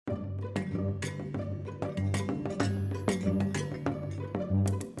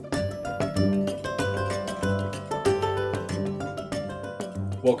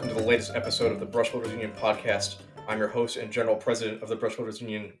Welcome to the latest episode of the Brush Builders Union podcast. I'm your host and general president of the Brush Builders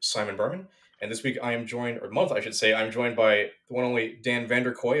Union, Simon Berman. And this week I'm joined by the one and only Dan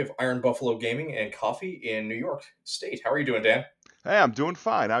Vanderkoy of Iron Buffalo Gaming and Coffee in New York State. How are you doing, Dan? Hey, I'm doing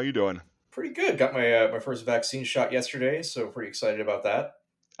fine. How are you doing? Pretty good. Got my first vaccine shot yesterday, so pretty excited about that.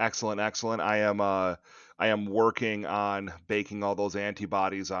 Excellent. I am working on baking all those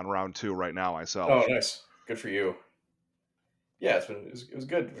antibodies on round 2 right now myself. Oh, nice. Good for you. Yeah, it was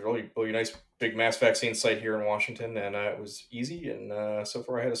good. Really nice big mass vaccine site here in Washington, and it was easy. And so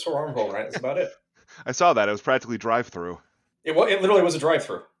far, I had a sore arm hole. Right, that's about it. I saw that. It was practically drive-through. It literally was a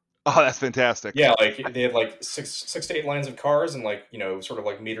drive-through. Oh, that's fantastic. Yeah, they had six to eight lines of cars, and sort of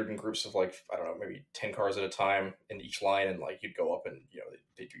metered in groups of maybe 10 cars at a time in each line, and you'd go up and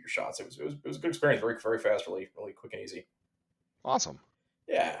they do your shots. It was a good experience, very very fast, really quick and easy. Awesome.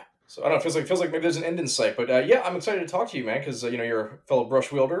 Yeah. So I don't know. It feels like maybe there's an end in sight, but yeah, I'm excited to talk to you, man, because you're a fellow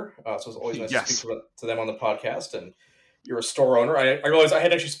brush wielder, so it's always nice to speak to them on the podcast, and you're a store owner. I realized I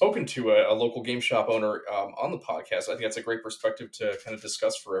had actually spoken to a local game shop owner on the podcast. I think that's a great perspective to kind of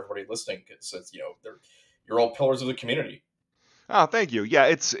discuss for everybody listening, because you're all pillars of the community. Oh, thank you. Yeah,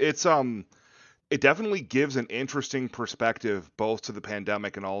 it definitely gives an interesting perspective both to the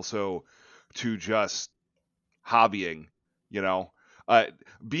pandemic and also to just hobbying,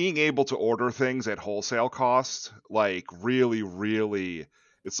 being able to order things at wholesale cost, really,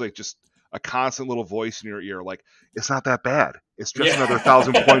 it's just a constant little voice in your ear, it's not that bad. It's just another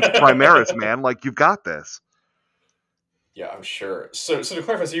 1,000 points Primaris, man. You've got this. Yeah, I'm sure. So to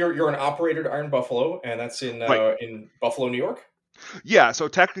clarify, so you're an operator to Iron Buffalo, and that's in Buffalo, New York? Yeah, so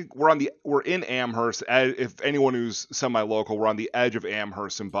technically we're in Amherst. If anyone who's semi-local, we're on the edge of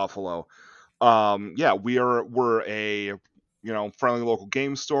Amherst and Buffalo. We're a friendly local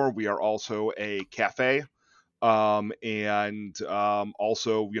game store. We are also a cafe. Also,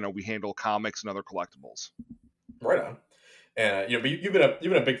 we handle comics and other collectibles. Right on. And but you've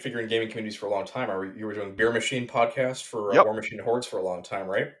been a big figure in gaming communities for a long time. You were doing Beer Machine podcast for War Machine Hordes for a long time,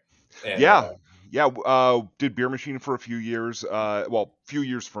 right? And, did Beer Machine for a few years. Few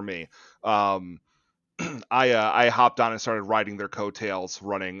years for me. I hopped on and started riding their coattails,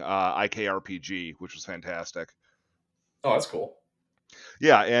 running IKRPG, which was fantastic. Oh, that's cool.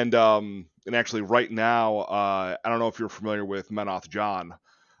 Yeah, and actually right now, I don't know if you're familiar with Menoth John.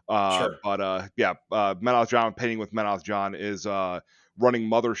 Sure. But Menoth John, Painting with Menoth John, is running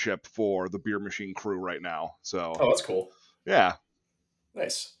Mothership for the Beer Machine crew right now. So. Oh, that's cool. Yeah.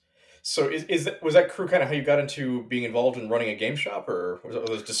 Nice. So was that crew kind of how you got into being involved in running a game shop, or was it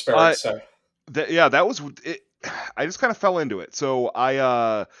those disparate? That was it. I just kind of fell into it. So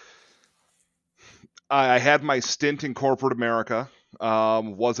I had my stint in corporate America.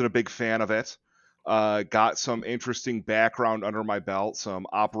 Wasn't a big fan of it. Got some interesting background under my belt, some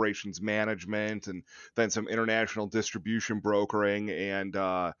operations management, and then some international distribution brokering. And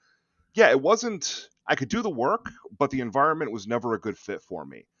it wasn't. I could do the work, but the environment was never a good fit for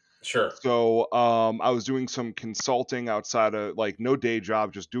me. Sure. So I was doing some consulting outside of no day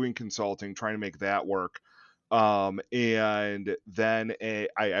job, just doing consulting, trying to make that work. And then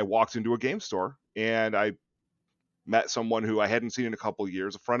I walked into a game store and I met someone who I hadn't seen in a couple of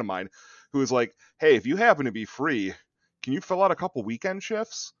years, a friend of mine, who was like, "Hey, if you happen to be free, can you fill out a couple weekend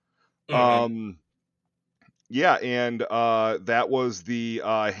shifts?" Mm-hmm. That was the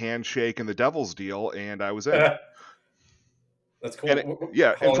handshake and the devil's deal, and I was in. That's cool. And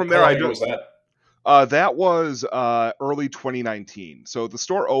from there I was that. That was early 2019. So the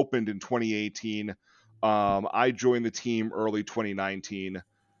store opened in 2018. I joined the team early 2019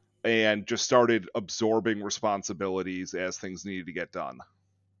 and just started absorbing responsibilities as things needed to get done.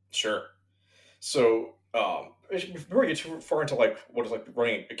 Sure. So before we get too far into what it's like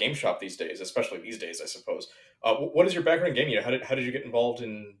running a game shop these days, especially these days, I suppose, what is your background in gaming? How did you get involved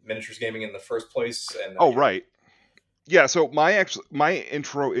in miniatures gaming in the first place? And right. Yeah, so my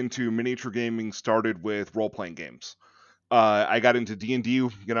intro into miniature gaming started with role-playing games. I got into D&D,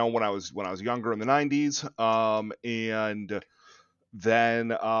 when I was younger in the 90s, and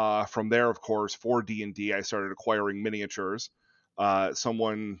then from there, of course, for D&D, I started acquiring miniatures.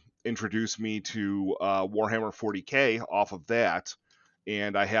 Someone introduced me to Warhammer 40K off of that,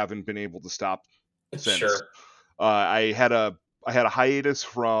 and I haven't been able to stop since. Sure. I had a hiatus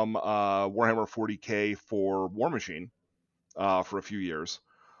from Warhammer 40K for War Machine for a few years.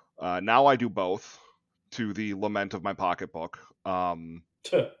 Now I do both, to the lament of my pocketbook. And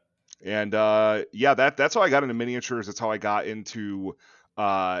that's how I got into miniatures. That's how I got into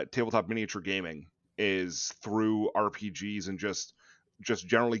tabletop miniature gaming, is through RPGs and just just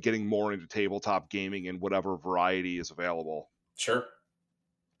generally getting more into tabletop gaming in whatever variety is available. Sure.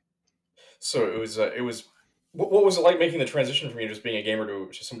 So it was. What was it like making the transition from you just being a gamer to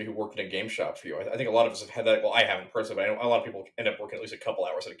just somebody who worked in a game shop for you? I think a lot of us have had that. Well, I haven't personally, but I know a lot of people end up working at least a couple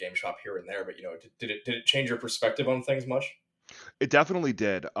hours at a game shop here and there. But did it change your perspective on things much? It definitely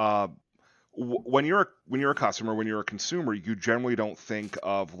did. When you're a customer, when you're a consumer, you generally don't think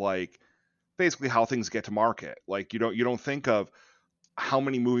of like basically how things get to market. Like you don't think of how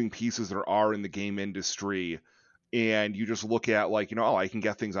many moving pieces there are in the game industry, and you just look at like, oh, I can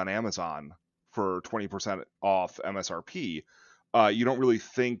get things on Amazon for 20% off MSRP. You don't really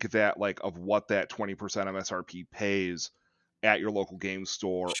think that like of what that 20% MSRP pays at your local game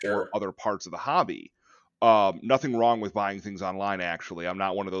store or Sure. other parts of the hobby. Nothing wrong with buying things online, actually. I'm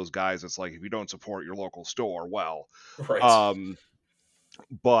not one of those guys that's like, if you don't support your local store, well. Right. Um,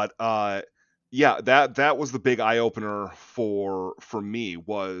 but yeah, that was the big eye opener for me,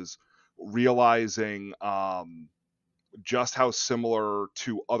 was realizing just how similar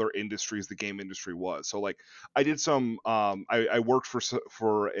to other industries the game industry was. So like I did some I worked for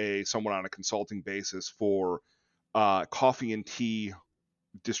someone on a consulting basis for coffee and tea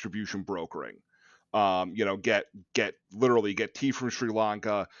distribution brokering. Get tea from Sri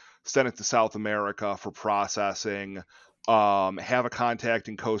Lanka, send it to South America for processing, have a contact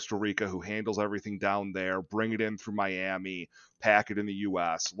in Costa Rica who handles everything down there, bring it in through Miami, pack it in the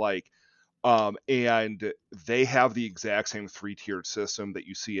US. And they have the exact same 3-tiered system that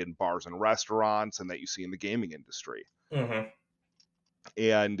you see in bars and restaurants and that you see in the gaming industry. Mm-hmm.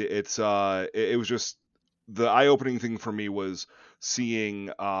 And it was just, the eye-opening thing for me was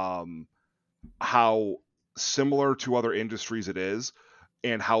seeing how similar to other industries it is,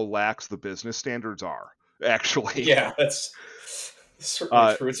 and how lax the business standards are, actually. Yeah, that's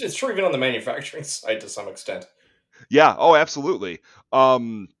certainly true. It's true even on the manufacturing side to some extent. Yeah. Oh, absolutely.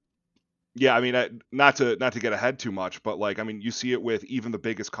 Yeah, I mean, not to get ahead too much, but like, I mean, you see it with even the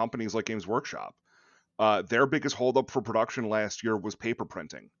biggest companies like Games Workshop. Their biggest holdup for production last year was paper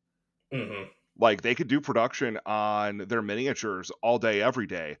printing. Mm-hmm. Like, they could do production on their miniatures all day, every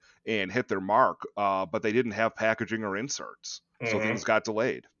day, and hit their mark, but they didn't have packaging or inserts, so Mm-hmm. things got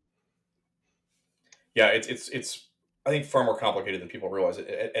delayed. Yeah, it's I think far more complicated than people realize at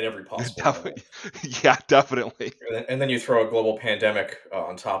every possible level. Yeah, definitely. And then you throw a global pandemic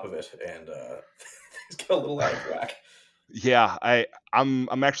on top of it, and things get a little out of whack. Yeah,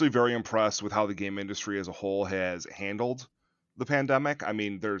 I'm actually very impressed with how the game industry as a whole has handled the pandemic. I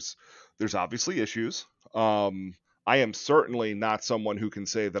mean, there's obviously issues. I am certainly not someone who can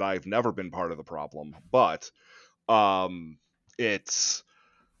say that I've never been part of the problem, but it's,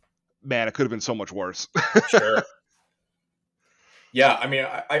 man, it could have been so much worse. Sure. Yeah, I mean,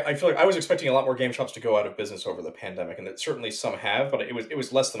 I feel like I was expecting a lot more game shops to go out of business over the pandemic, and that certainly some have, but it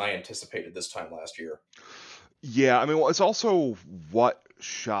was less than I anticipated this time last year. Yeah, I mean, well, it's also what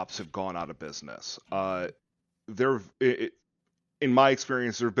shops have gone out of business. There, in my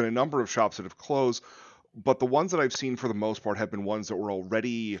experience, there have been a number of shops that have closed, but the ones that I've seen for the most part have been ones that were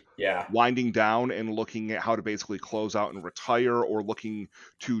already Yeah. winding down and looking at how to basically close out and retire, or looking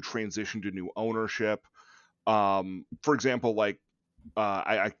to transition to new ownership. For example, like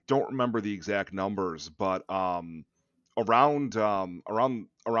I don't remember the exact numbers, but around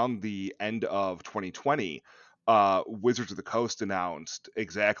the end of 2020, Wizards of the Coast announced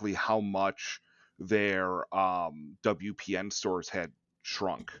exactly how much their WPN stores had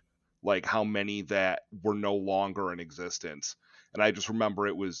shrunk, like how many that were no longer in existence. And I just remember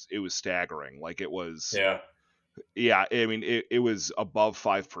it was staggering. Like, it was, Yeah. yeah, I mean, it was above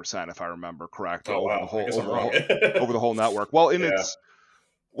 5%, if I remember correctly, Oh over the wow. I whole guess I'm wrong. over the whole network. Well, and Yeah.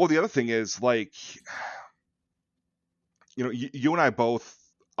 the other thing is, like, you and I both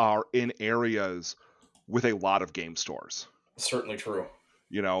are in areas with a lot of game stores. Certainly true.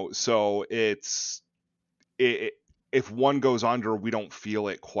 So if one goes under, we don't feel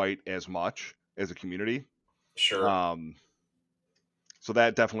it quite as much as a community. Sure. So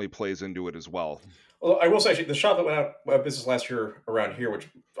that definitely plays into it as well. Well, I will say, actually, the shop that went out of business last year around here, which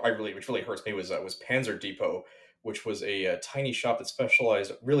really hurts me, was Panzer Depot, which was a tiny shop that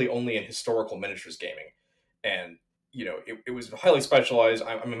specialized really only in historical miniatures gaming, and it was highly specialized.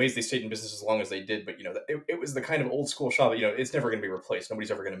 I'm amazed they stayed in business as long as they did, but it was the kind of old school shop that it's never going to be replaced.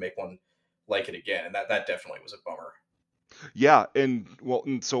 Nobody's ever going to make one like it again, and that definitely was a bummer. Yeah, and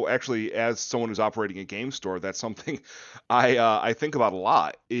so actually, as someone who's operating a game store, that's something I think about a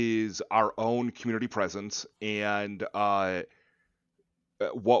lot, is our own community presence, and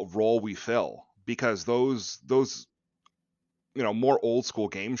what role we fill, because those more old school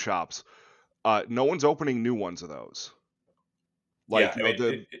game shops, no one's opening new ones of those. Yeah, Like, I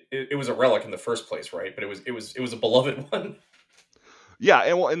mean, it was a relic in the first place, right? But it was a beloved one. yeah,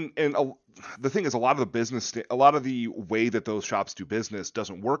 and well, and the thing is, a lot of the way that those shops do business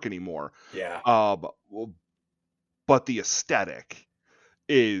doesn't work anymore. Yeah. Well, but the aesthetic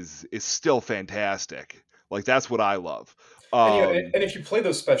is still fantastic. Like, that's what I love. And Um, and if you play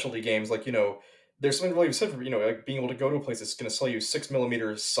those specialty games, like there's something really said for like being able to go to a place that's going to sell you 6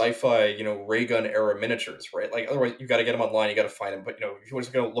 millimeter sci-fi, ray gun era miniatures, right? Like otherwise you got to get them online, you got to find them. But if you want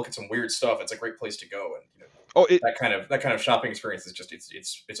to go look at some weird stuff, it's a great place to go. And oh, it that kind of shopping experience is just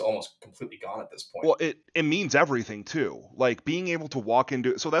it's almost completely gone at this point. well, it means everything too. Like being able to walk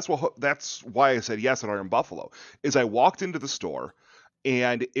into, so that's why I said yes at Iron Buffalo. Is I walked into the store,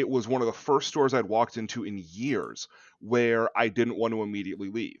 and it was one of the first stores I'd walked into in years where I didn't want to immediately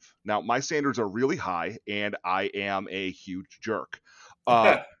leave. Now, my standards are really high, and I am a huge jerk.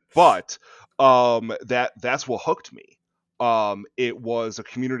 Uh, but that's what hooked me. It was a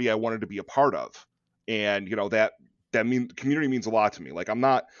community I wanted to be a part of, and community means a lot to me. Like I'm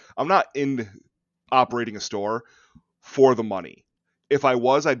not in operating a store for the money. If I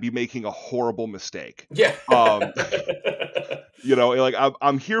was, I'd be making a horrible mistake. Yeah. Um, like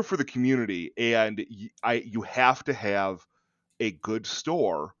I'm here for the community, and you have to have a good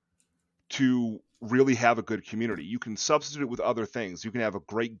store to really have a good community. You can substitute it with other things. You can have a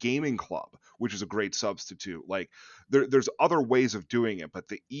great gaming club, which is a great substitute. Like there's other ways of doing it, but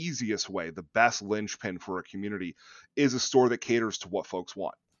the easiest way, the best linchpin for a community, is a store that caters to what folks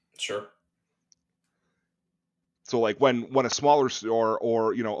want. Sure. So like when a smaller store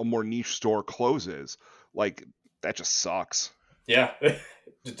or a more niche store closes, like that just sucks. Yeah.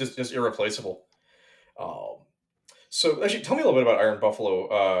 just irreplaceable. Um, So actually, tell me a little bit about Iron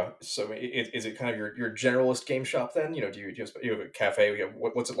Buffalo. So is it kind of your generalist game shop then? Do you have a cafe?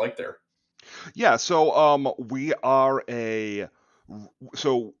 What's it like there? Yeah, so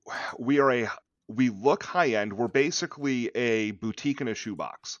we look high end. We're basically a boutique in a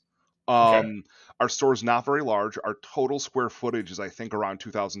shoebox. Okay. Our store's not very large. Our total square footage is, I think, around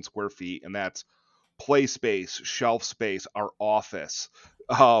 2,000 square feet, and that's play space, shelf space, our office,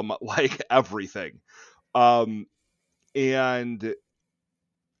 like everything. Um, and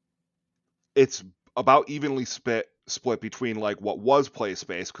it's about evenly split between like what was play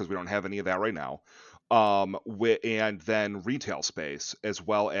space, because we don't have any of that right now, and then retail space, as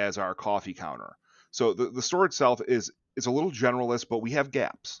well as our coffee counter. So the store itself is a little generalist, but we have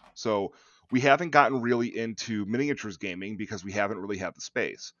gaps. So we haven't gotten really into miniatures gaming because we haven't really had the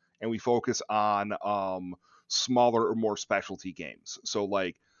space, and we focus on smaller or more specialty games. So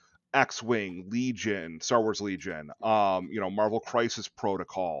like X-Wing, Legion, Star Wars Legion, Marvel Crisis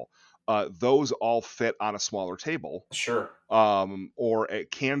Protocol. Those all fit on a smaller table, Sure. or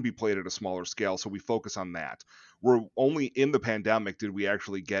it can be played at a smaller scale. So we focus on that. We're only in the pandemic did we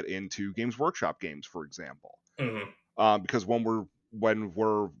actually get into Games Workshop games, for example, because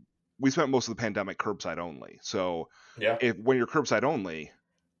we spent most of the pandemic curbside only. So Yeah. when you're curbside only,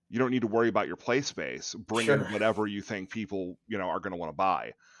 you don't need to worry about your play space. Bring in Sure. whatever you think people are going to want to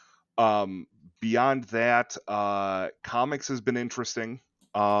buy. Beyond that, comics has been interesting.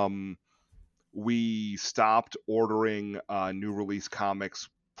 We stopped ordering new release comics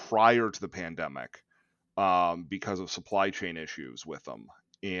prior to the pandemic because of supply chain issues with them,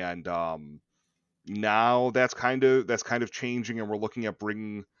 and now that's kind of changing, and we're looking at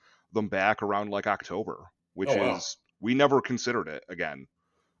bringing them back around like October, which Oh wow. is we never considered it again.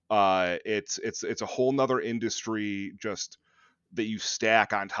 It's a whole nother industry just that you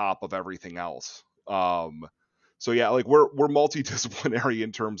stack on top of everything else. So yeah, like we're multidisciplinary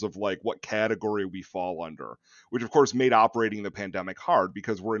in terms of like what category we fall under, which of course made operating in the pandemic hard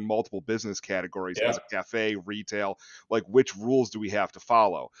because we're in multiple business categories Yeah. as a cafe, retail. Like which rules do we have to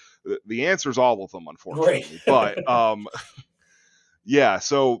follow? The answer is all of them, unfortunately. Right. But yeah,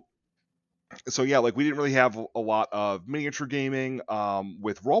 so yeah, like we didn't really have a lot of miniature gaming.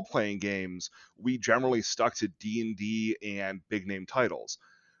 With role playing games, we generally stuck to D&D and big name titles.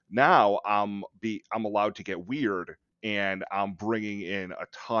 Now I'm allowed to get weird, and I'm bringing in a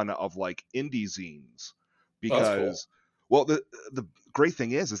ton of like indie zines Oh, that's cool. because, well, the great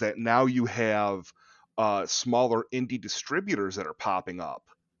thing is that now you have smaller indie distributors that are popping up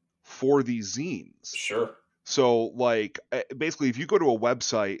for these zines. Sure. So, like, basically, if you go to a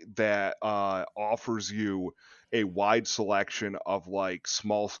website that offers you a wide selection of like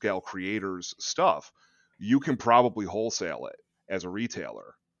small scale creators stuff, you can probably wholesale it as a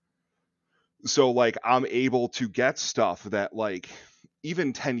retailer. So, like, I'm able to get stuff that, like,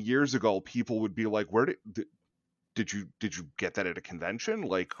 even 10 years ago, people would be like, did you get that at a convention?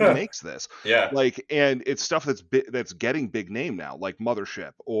 Like, who makes this? Yeah. Like, and it's stuff that's getting big name now, like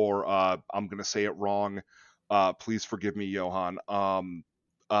Mothership, or I'm gonna say it wrong. Please forgive me, Johan.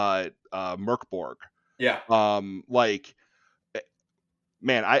 Merkborg. Yeah. Like,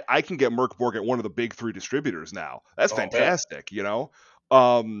 man, I can get Merkborg at one of the big 3 distributors now. That's fantastic, you know?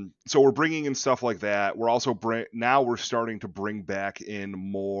 So we're bringing in stuff like that. We're also now we're starting to bring back in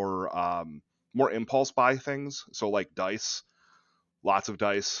more impulse buy things. So like dice, lots of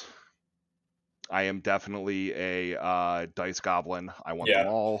dice. I am definitely a dice goblin. I want them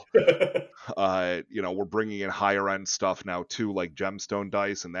all. We're bringing in higher end stuff now too, like gemstone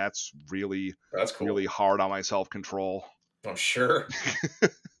dice, and that's cool. Really hard on my self control. I'm sure.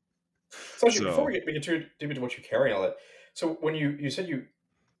 So actually, before we get too deep into what you carry and all that, so when you said you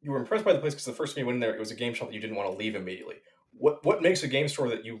were impressed by the place because the first time you went in there, it was a game shop that you didn't want to leave immediately. What makes a game store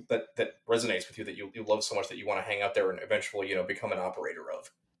that that resonates with you, that you love so much that you want to hang out there and eventually become an operator of?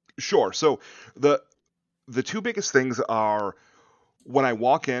 Sure. So the 2 biggest things are, when I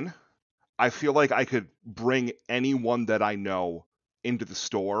walk in, I feel like I could bring anyone that I know into the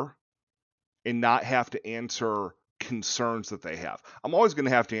store and not have to answer concerns that they have. I'm always going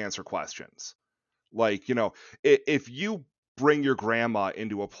to have to answer questions. Like, if you bring your grandma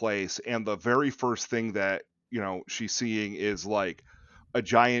into a place and the very first thing that, she's seeing is like a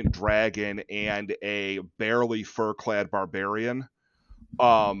giant dragon and a barely fur-clad barbarian,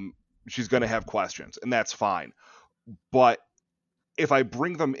 she's going to have questions, and that's fine. But if I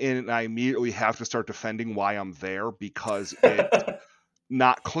bring them in and I immediately have to start defending why I'm there because it's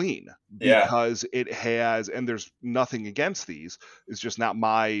not clean, because it has, and there's nothing against these, it's just not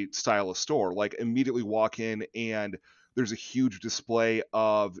my style of store. Like, immediately walk in and there's a huge display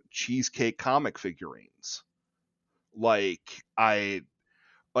of Cheesecake comic figurines. I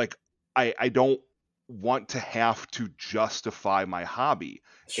don't want to have to justify my hobby,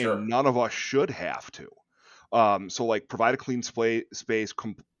 and none of us should have to. So like, provide a clean space,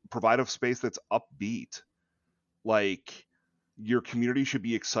 provide a space that's upbeat. Like, your community should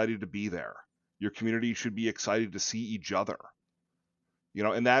be excited to be there. Your community should be excited to see each other.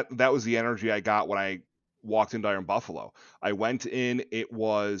 And that was the energy I got when I walked into Iron Buffalo. I went in, it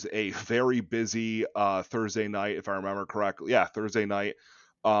was a very busy Thursday night, if I remember correctly. Yeah, Thursday night.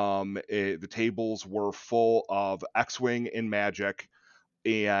 The tables were full of X-Wing and Magic,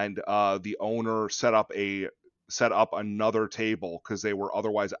 and the owner set up another table because they were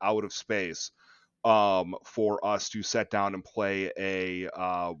otherwise out of space, for us to sit down and play a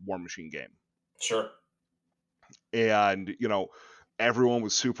War Machine game. Sure. And everyone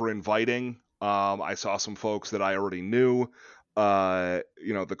was super inviting. I saw some folks that I already knew.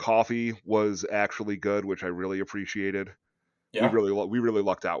 The coffee was actually good, which I really appreciated. Yeah. We really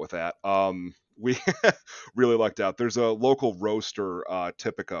lucked out with that. We really lucked out. There's a local roaster,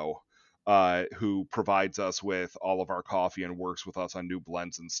 Typico, who provides us with all of our coffee and works with us on new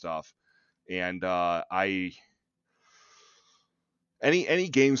blends and stuff. And any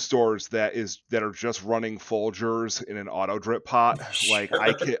game stores that are just running Folgers in an auto drip pot, sure. Like,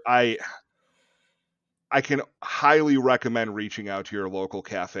 I can highly recommend reaching out to your local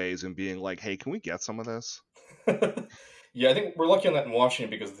cafes and being like, hey, can we get some of this? Yeah, I think we're lucky on that in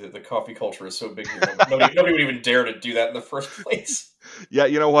Washington because the coffee culture is so big here. Nobody would even dare to do that in the first place. Yeah,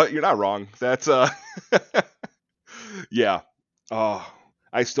 you know what? You're not wrong. That's yeah. Oh,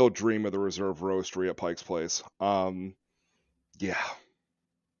 I still dream of the Reserve Roastery at Pike's Place. Yeah. Yeah,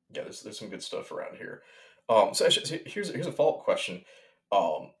 there's some good stuff around here. So here's a follow-up question.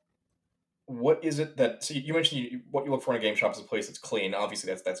 What is it that, so you mentioned what you look for in a game shop is a place that's clean.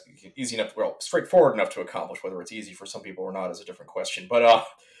 Obviously, that's easy enough, straightforward enough to accomplish. Whether it's easy for some people or not is a different question. But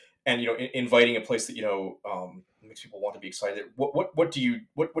and inviting a place that makes people want to be excited. What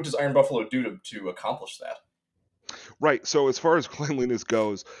does Iron Buffalo do to accomplish that? Right. So as far as cleanliness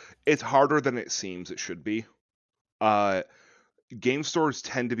goes, it's harder than it seems it should be. Game stores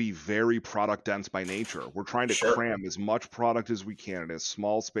tend to be very product dense by nature. We're trying to cram as much product as we can in as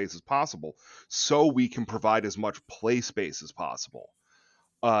small space as possible so we can provide as much play space as possible.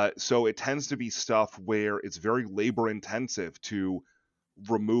 So it tends to be stuff where it's very labor intensive to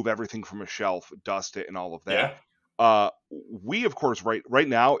remove everything from a shelf, dust it, and all of that. Yeah. We, of course, right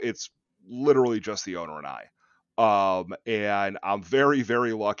now, it's literally just the owner and I. And I'm very,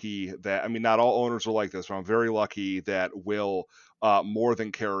 very lucky that, I mean, not all owners are like this, but I'm very lucky that Will more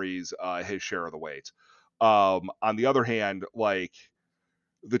than carries his share of the weight. On the other hand, like,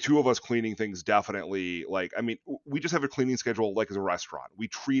 the two of us cleaning things definitely, like, I mean, we just have a cleaning schedule like as a restaurant. We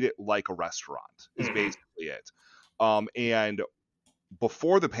treat it like a restaurant is basically it. And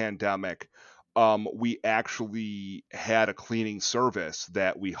before the pandemic, we actually had a cleaning service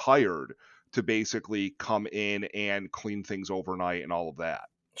that we hired to basically come in and clean things overnight and all of that.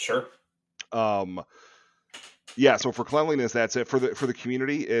 Sure. Yeah, so for cleanliness, that's it. For the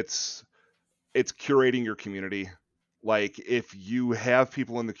community, it's curating your community. Like, if you have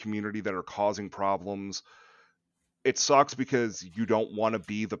people in the community that are causing problems, it sucks because you don't want to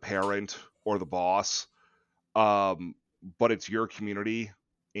be the parent or the boss. But it's your community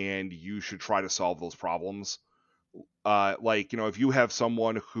and you should try to solve those problems. Like, if you have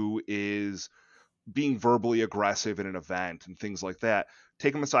someone who is being verbally aggressive in an event and things like that,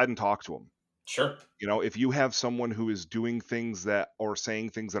 take them aside and talk to them. Sure. If you have someone who is doing things that or saying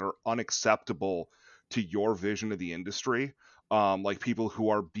things that are unacceptable to your vision of the industry, like people who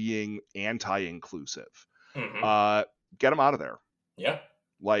are being anti-inclusive, Mm-hmm. get them out of there. Yeah.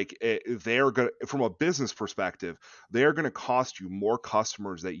 Like, they're gonna, from a business perspective, they're gonna cost you more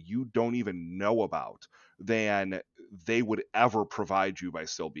customers that you don't even know about than they would ever provide you by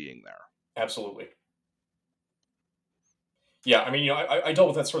still being there. Absolutely. Yeah, I mean, I dealt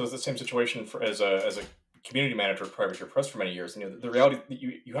with that sort of the same situation as a community manager at Privateer Press for many years. And the reality that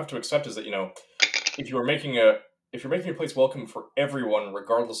you have to accept is that if you're making your place welcome for everyone,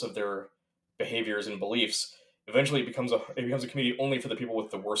 regardless of their behaviors and beliefs, eventually it becomes a community only for the people with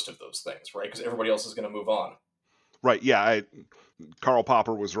the worst of those things, right? Because everybody else is going to move on. Right? Yeah, Karl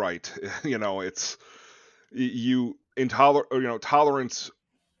Popper was right. It's tolerance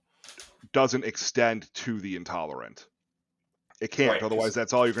doesn't extend to the intolerant. It can't. Right. Otherwise,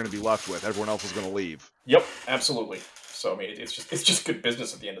 that's all you're going to be left with. Everyone else is going to leave. Yep, absolutely. So I mean, it's just good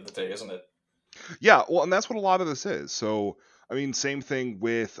business at the end of the day, isn't it? Yeah, well, and that's what a lot of this is. So, I mean, same thing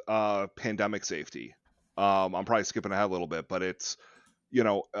with pandemic safety. I'm probably skipping ahead a little bit, but it's you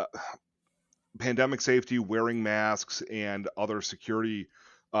know, uh, pandemic safety, wearing masks, and other security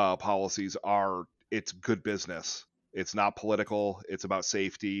policies it's good business. It's not political. It's about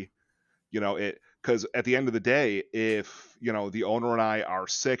safety. It because at the end of the day, if the owner and I are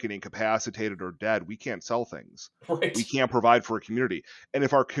sick and incapacitated or dead, we can't sell things. We Right. can't provide for a community. And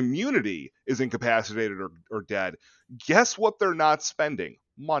if our community is incapacitated or dead, guess what they're not spending?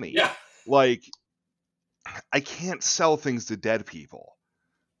 Money. Yeah. Like, I can't sell things to dead people.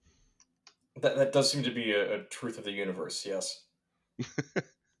 That does seem to be a truth of the universe. Yes.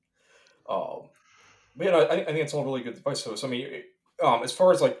 Um, but I think it's all really good advice. So I mean, as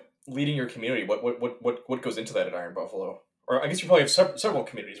far as like leading your community, what goes into that at Iron Buffalo? Or I guess you probably have several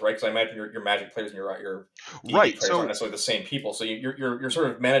communities, right? Because I imagine your Magic players and your D&D Right. players aren't So, necessarily the same people. So you're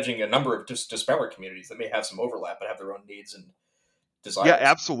sort of managing a number of just disparate communities that may have some overlap but have their own needs and yeah, desires.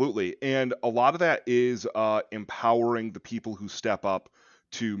 absolutely. And a lot of that is empowering the people who step up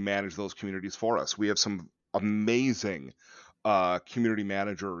to manage those communities for us. We have some amazing community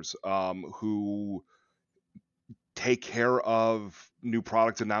managers who take care of new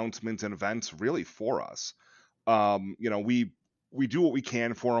product announcements and events really for us. We do what we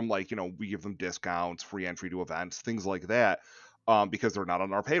can for them, like we give them discounts, free entry to events, things like that, because they're not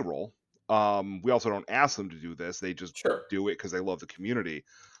on our payroll. We also don't ask them to do this; they just Sure. do it because they love the community.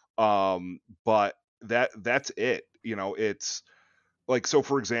 But that's it. It's like, so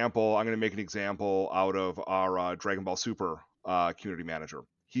for example, I'm going to make an example out of our Dragon Ball Super community manager.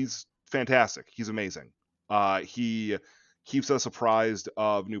 He's fantastic. He's amazing. He keeps us apprised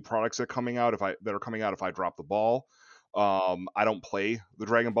of new products that are coming out if I drop the ball. I don't play the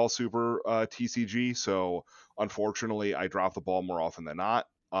Dragon Ball Super TCG, so unfortunately, I drop the ball more often than not.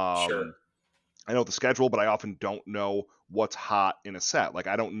 Sure. I know the schedule, but I often don't know what's hot in a set. Like,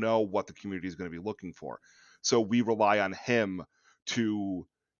 I don't know what the community is going to be looking for. So we rely on him to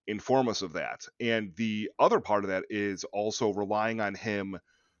inform us of that. And the other part of that is also relying on him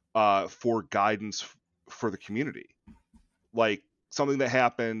for guidance for the community. Like, something that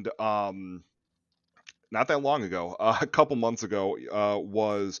happened not that long ago, a couple months ago,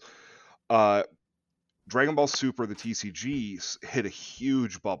 was uh, Dragon Ball Super, the TCG, hit a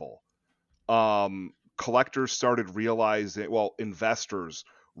huge bubble. Collectors started realizing, well, investors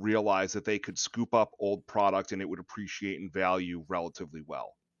realized that they could scoop up old product and it would appreciate in value relatively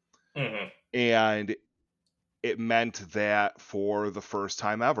well. Hmm. And it meant that for the first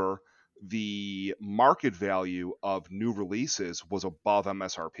time ever, the market value of new releases was above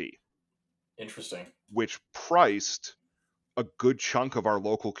MSRP, Interesting. which priced a good chunk of our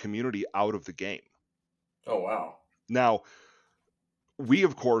local community out of the game. Oh wow. Now, we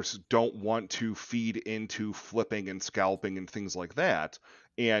of course don't want to feed into flipping and scalping and things like that,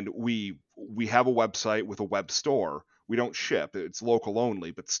 and we have a website with a web store. We don't ship, it's local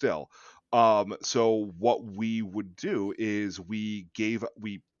only, but still. So what we would do is we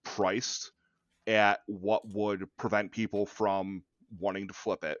priced at what would prevent people from wanting to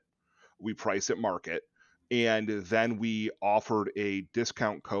flip it. We price at market. And then we offered a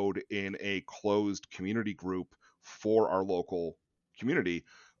discount code in a closed community group for our local community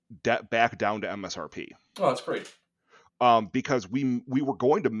back down to MSRP. Oh, that's great. Because we were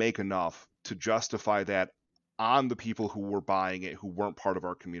going to make enough to justify that on the people who were buying it who weren't part of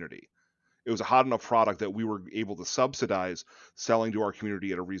our community. It was a hot enough product that we were able to subsidize selling to our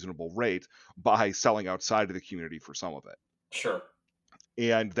community at a reasonable rate by selling outside of the community for some of it. Sure.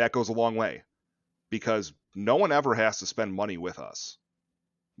 And that goes a long way, because no one ever has to spend money with us.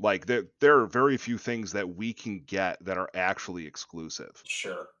 Like, there are very few things that we can get that are actually exclusive.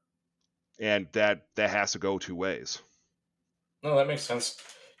 Sure. And that has to go two ways. No, that makes sense.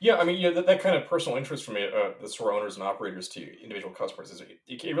 Yeah, I mean, yeah, that kind of personal interest from the store owners and operators to individual customers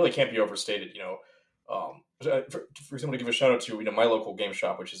it really can't be overstated. For example, to give a shout out to my local game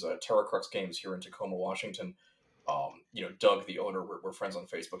shop, which is Terra Crux Games here in Tacoma, Washington. Doug, the owner, we're friends on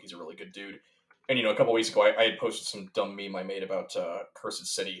Facebook. He's a really good dude. And a couple weeks ago, I had posted some dumb meme I made about Cursed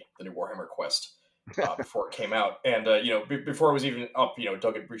City, the new Warhammer Quest, before it came out. And before it was even up,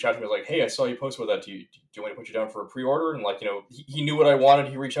 Doug had reached out to me, was like, "Hey, I saw you post with that. Do you want me to put you down for a pre-order?" And he knew what I wanted.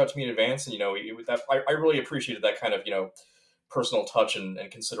 He reached out to me in advance, and I really appreciated that kind of personal touch and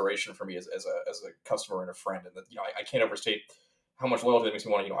consideration for me as a customer and a friend. And that I can't overstate how much loyalty that makes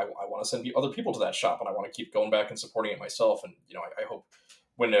me want to. I want to send other people to that shop, and I want to keep going back and supporting it myself. And I hope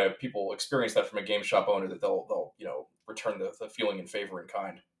when people experience that from a game shop owner, that they'll return the feeling in favor in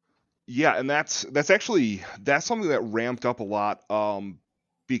kind. Yeah, and that's something that ramped up a lot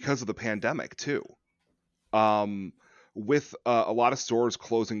because of the pandemic too. With a lot of stores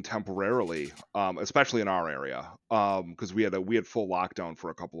closing temporarily, especially in our area, because we had full lockdown for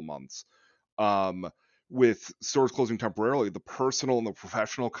a couple of months. With stores closing temporarily, the personal and the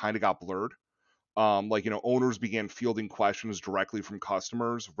professional kind of got blurred. Owners began fielding questions directly from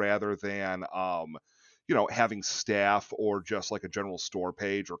customers rather than having staff or just like a general store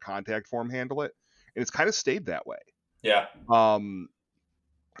page or contact form handle it. And it's kind of stayed that way. Yeah.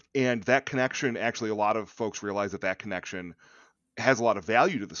 And that connection, actually, a lot of folks realize that connection has a lot of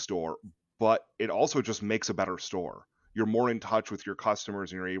value to the store, but it also just makes a better store. You're more in touch with your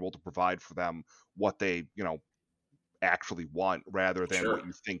customers and you're able to provide for them what they, actually want rather than what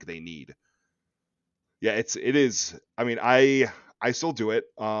you think they need. Yeah, it is. I mean, I still do it.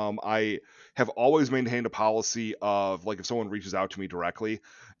 I have always maintained a policy of, like, if someone reaches out to me directly,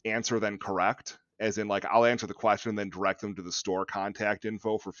 answer then correct, as in, like, I'll answer the question and then direct them to the store contact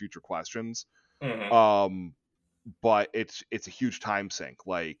info for future questions. Mm-hmm. But it's a huge time sink.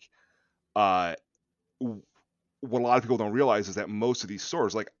 Like, what a lot of people don't realize is that most of these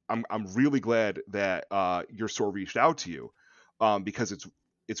stores, like, I'm really glad that your store reached out to you, because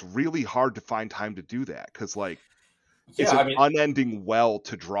it's really hard to find time to do that, because it's an unending well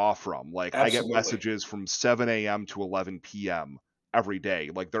to draw from. Like, absolutely. I get messages from 7 a.m. to 11 p.m. every day.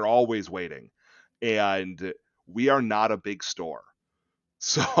 Like, they're always waiting, and we are not a big store,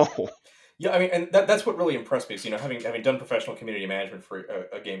 so. Yeah, I mean, and that's what really impressed me. Is, having done professional community management for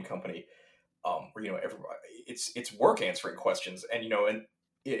a game company, where everybody, it's work answering questions, and and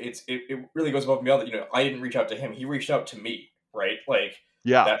it really goes above and beyond that. I didn't reach out to him; he reached out to me, right? Like,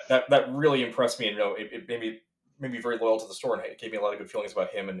 yeah, that really impressed me, and it made me very loyal to the store, and it gave me a lot of good feelings about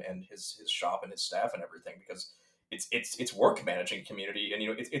him and his shop and his staff and everything, because it's work managing a community, and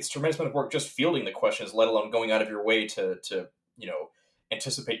it's tremendous amount of work just fielding the questions, let alone going out of your way to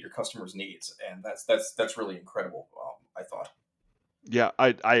anticipate your customers' needs, and that's really incredible. I thought. Yeah,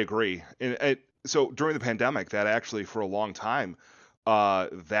 I agree, and so during the pandemic, that actually for a long time,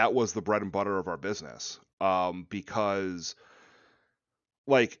 that was the bread and butter of our business, because,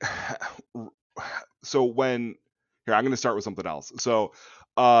 like, so when here I'm going to start with something else. So,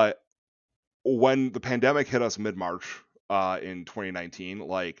 when the pandemic hit us mid-March, in 2019,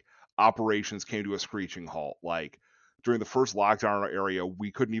 like, operations came to a screeching halt. Like, during the first lockdown area,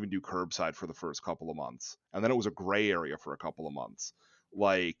 we couldn't even do curbside for the first couple of months, and then it was a gray area for a couple of months.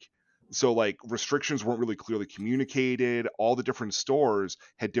 So restrictions weren't really clearly communicated. All the different stores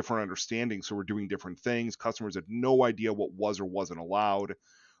had different understandings, so we're doing different things. Customers had no idea what was or wasn't allowed.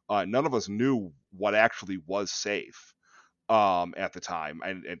 None of us knew what actually was safe at the time,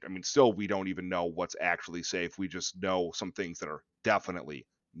 and I mean, still, we don't even know what's actually safe. We just know some things that are definitely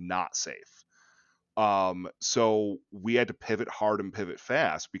not safe. So we had to pivot hard and pivot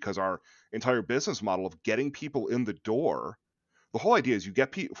fast, because our entire business model of getting people in the door, the whole idea is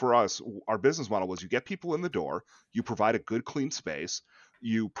for us, our business model was you get people in the door, you provide a good, clean space,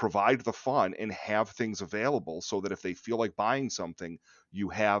 you provide the fun and have things available so that if they feel like buying something, you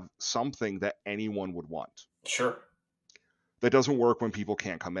have something that anyone would want. Sure. That doesn't work when people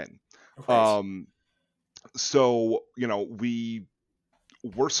can't come in. Right. So,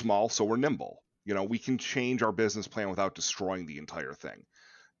 we're small, so we're nimble. We can change our business plan without destroying the entire thing.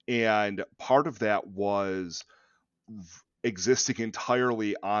 And part of that was existing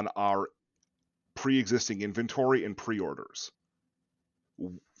entirely on our pre-existing inventory and pre-orders.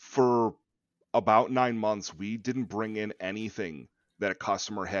 For about 9 months, we didn't bring in anything that a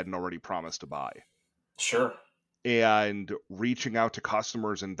customer hadn't already promised to buy. Sure. And reaching out to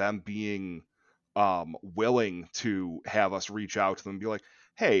customers and them being willing to have us reach out to them and be like,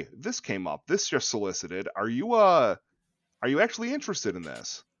 hey, this came up, this just solicited, are you actually interested in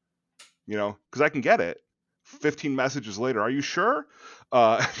this? Because I can get it 15 messages later, are you sure?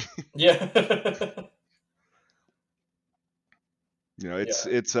 Yeah.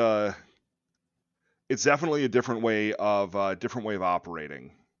 It's definitely a different way of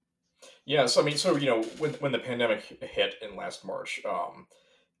operating. Yeah, so I mean, when the pandemic hit in last March,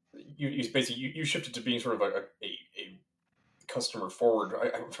 you basically you shifted to being sort of a customer forward.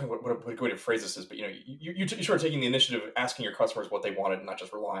 I'm trying what a good way to phrase this is, but you started taking the initiative, of asking your customers what they wanted, and not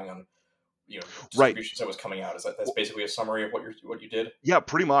just relying on distributions that was coming out. That's basically a summary of what you did? Yeah,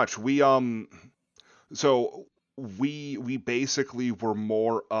 pretty much. We basically were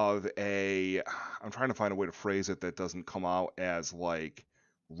more of a, I'm trying to find a way to phrase it that doesn't come out as like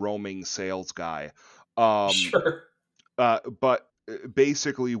roaming sales guy. Sure. But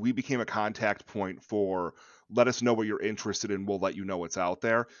basically we became a contact point for, let us know what you're interested in, we'll let you know what's out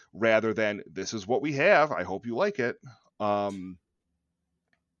there, rather than this is what we have, I hope you like it.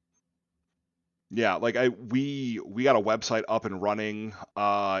 Yeah, like we got a website up and running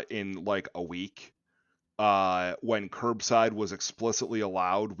in like a week. When curbside was explicitly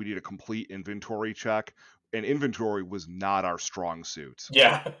allowed, we did a complete inventory check, and inventory was not our strong suit.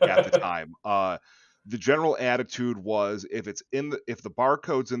 Yeah. At the time. The general attitude was if the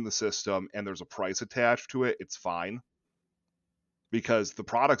barcode's in the system and there's a price attached to it, it's fine. Because the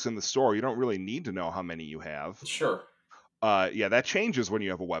product's in the store, you don't really need to know how many you have. Sure. Yeah, that changes when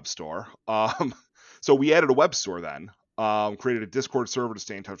you have a web store. So we added a web store then, created a Discord server to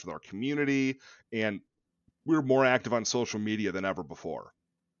stay in touch with our community, and we were more active on social media than ever before.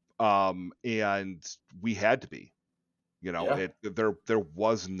 And we had to be. There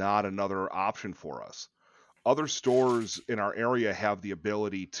was not another option for us. Other stores in our area have the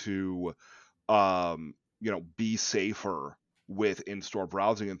ability to, be safer with in-store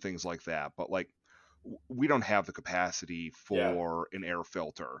browsing and things like that. But like, we don't have the capacity for an air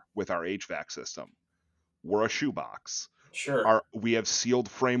filter with our HVAC system. We're a shoebox. Sure. We have sealed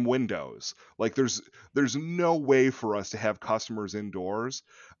frame windows. Like there's no way for us to have customers indoors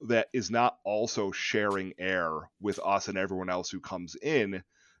that is not also sharing air with us and everyone else who comes in,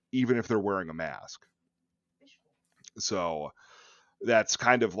 even if they're wearing a mask. So that's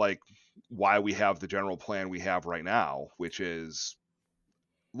kind of like why we have the general plan we have right now, which is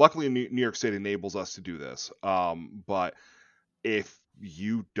luckily New York State enables us to do this. But if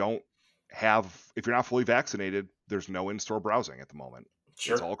you're not fully vaccinated, there's no in-store browsing at the moment.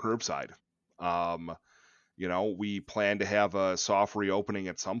 Sure. It's all curbside. We plan to have a soft reopening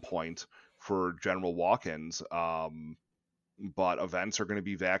at some point for general walk-ins, but events are going to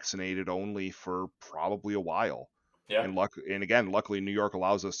be vaccinated only for probably a while. Yeah. And again, luckily New York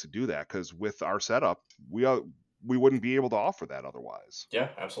allows us to do that, because with our setup, we wouldn't be able to offer that otherwise. Yeah,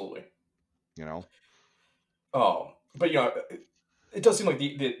 absolutely. But it does seem like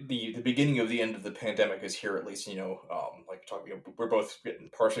the beginning of the end of the pandemic is here, at least. Like talking, we're both getting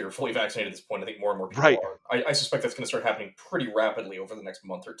partially or fully vaccinated at this point. I think more and more people are. I suspect that's going to start happening pretty rapidly over the next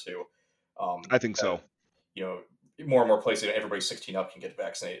month or two. I think so. More and more places, everybody 16 up can get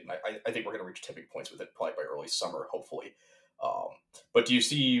vaccinated, and I think we're going to reach tipping points with it probably by early summer, hopefully. But do you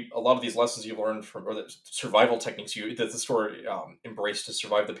see a lot of these lessons you learned from, or the survival techniques that the store embraced to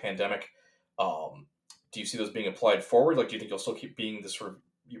survive the pandemic? Do you see those being applied forward? Like, do you think you'll still keep being this sort of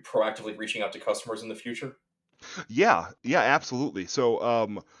you proactively reaching out to customers in the future? Yeah, absolutely.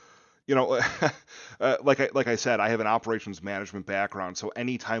 So, like I said, I have an operations management background. So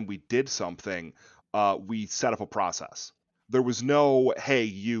anytime we did something, we set up a process. There was no, hey,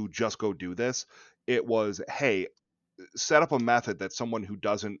 you just go do this. It was, hey, set up a method that someone who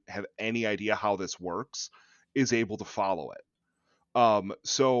doesn't have any idea how this works is able to follow it.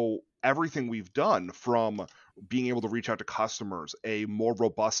 So everything we've done, from being able to reach out to customers, a more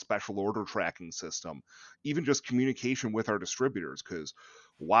robust special order tracking system, even just communication with our distributors, because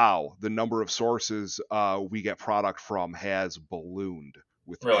wow, the number of sources we get product from has ballooned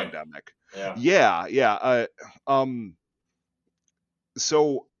with the Really? pandemic. Yeah. Yeah.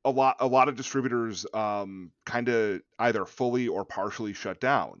 So a lot of distributors kind of either fully or partially shut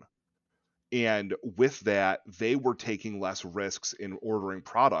down. And with that, they were taking less risks in ordering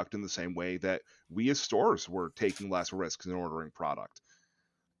product in the same way that we as stores were taking less risks in ordering product.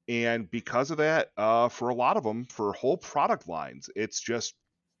 And because of that, for a lot of them, for whole product lines, it's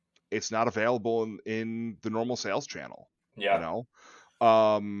not available in the normal sales channel. You Yeah. know,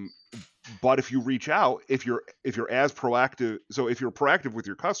 um, but if you reach out, if you're as proactive, so if you're proactive with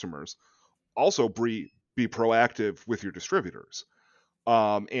your customers, also be proactive with your distributors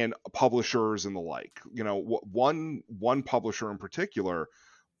and publishers and the like. One publisher in particular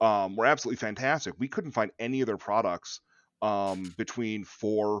were absolutely fantastic. We couldn't find any of their products between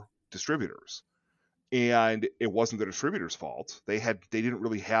 4 distributors, and it wasn't the distributor's fault. They didn't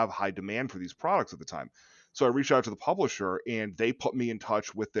really have high demand for these products at the time. So I reached out to the publisher, and they put me in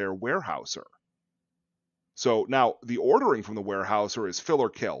touch with their warehouser. So now the ordering from the warehouser is fill or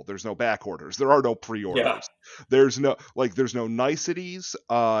kill. There's no back orders. There are no pre-orders. Yeah. There's no niceties.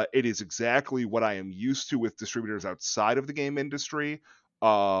 It is exactly what I am used to with distributors outside of the game industry. They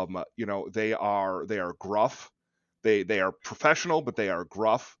are gruff. They are professional, but they are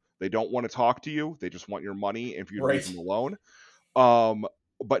gruff. They don't want to talk to you. They just want your money if you leave them alone.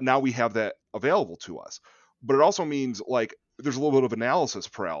 But now we have that available to us. But it also means like there's a little bit of analysis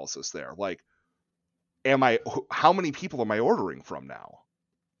paralysis there. Like, how many people am I ordering from now?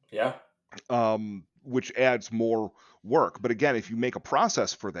 Yeah. Which adds more work. But again, if you make a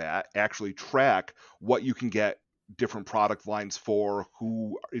process for that, actually track what you can get different product lines for,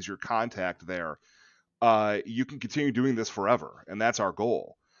 who is your contact there, you can continue doing this forever. And that's our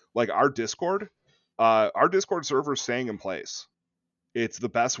goal. Like our Discord server is staying in place. It's the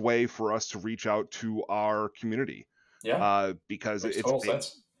best way for us to reach out to our community. Yeah. Because Makes total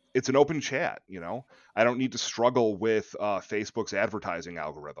sense. It's an open chat, I don't need to struggle with Facebook's advertising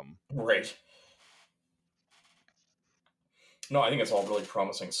algorithm. Right. No, I think it's all really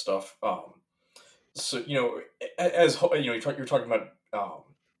promising stuff. So as you're talking about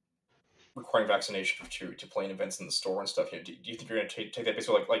requiring vaccination to play in events in the store and stuff. Do you think you're going to take that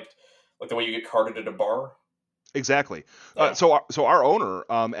basically like the way you get carded at a bar? Exactly. Yeah. So our owner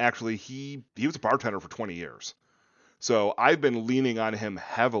actually he was a bartender for 20 years. So I've been leaning on him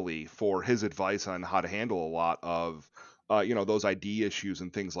heavily for his advice on how to handle a lot of, those ID issues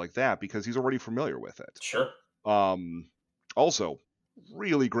and things like that because he's already familiar with it. Sure. Also,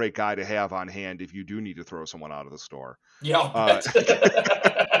 really great guy to have on hand if you do need to throw someone out of the store. Yeah.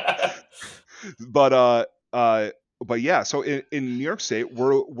 But yeah, so in New York State,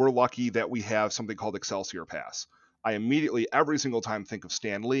 we're lucky that we have something called Excelsior Pass. I immediately every single time think of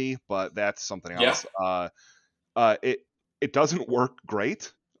Stan Lee, but that's something else. It doesn't work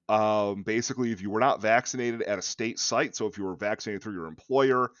great. Basically, if you were not vaccinated at a state site, so if you were vaccinated through your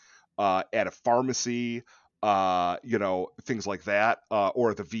employer, at a pharmacy, things like that,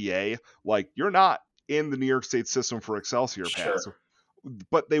 or the VA, like you're not in the New York State system for Excelsior Pass. Sure.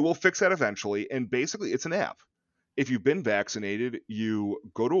 But they will fix that eventually, and basically, it's an app. If you've been vaccinated, you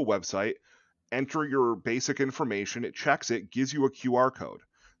go to a website, enter your basic information, it checks it, gives you a QR code.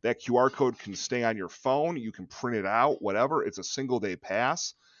 That QR code can stay on your phone. You can print it out, whatever. It's a single day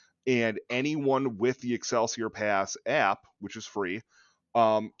pass. And anyone with the Excelsior Pass app, which is free,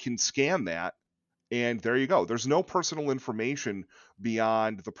 can scan that. And there you go. There's no personal information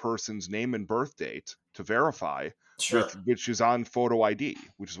beyond the person's name and birth date to verify, Sure. which is on photo ID,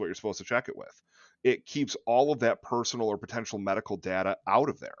 which is what you're supposed to check it with. It keeps all of that personal or potential medical data out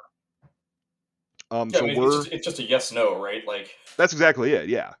of there. It's just a yes, no, right? Like that's exactly it.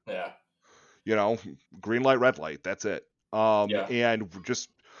 Yeah. Yeah. Green light, red light. That's it. And just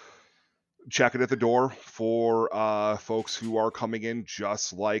check it at the door for folks who are coming in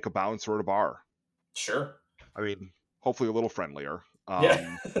just like a bouncer at a bar. Sure. I mean, hopefully a little friendlier.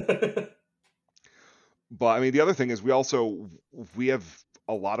 Yeah. But I mean, the other thing is we have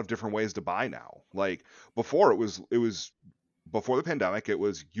a lot of different ways to buy now. Like before, it was before the pandemic, it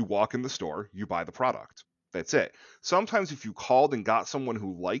was you walk in the store, you buy the product. That's it. Sometimes if you called and got someone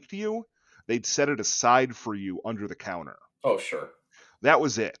who liked you, they'd set it aside for you under the counter. Oh, sure. That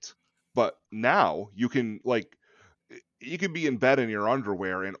was it. But now you can be in bed in your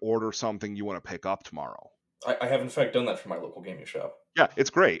underwear and order something you want to pick up tomorrow. I have in fact done that for my local gaming shop. Yeah, it's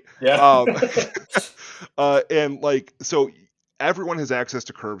great. Yeah. And so everyone has access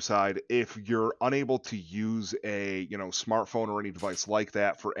to curbside. If you're unable to use a smartphone or any device like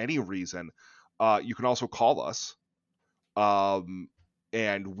that for any reason, you can also call us.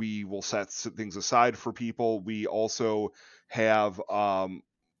 and we will set things aside for people. We also have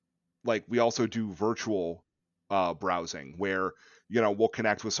we also do virtual browsing where we'll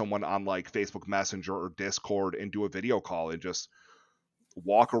connect with someone on like Facebook Messenger or Discord and do a video call and just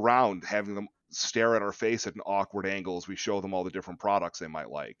walk around having them stare at our face at an awkward angle as we show them all the different products they might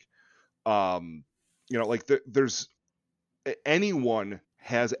like. There's anyone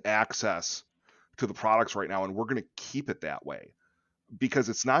has access to the products right now, and we're going to keep it that way because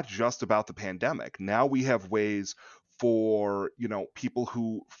it's not just about the pandemic. Now we have ways for people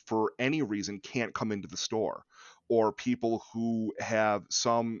who for any reason can't come into the store, or people who have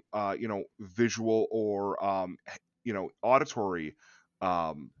some visual or auditory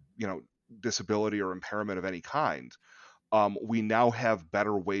disability or impairment of any kind. We now have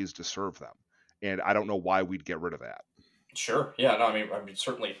better ways to serve them, and I don't know why we'd get rid of that. Sure. Yeah. No. I mean,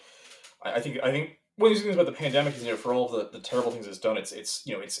 certainly. I think one of these things about the pandemic is, for all of the terrible things it's done, it's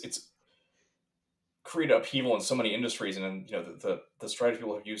created upheaval in so many industries, and then the strategy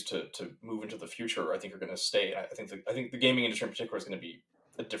people have used to move into the future, I think, are going to stay. I think the gaming industry in particular is going to be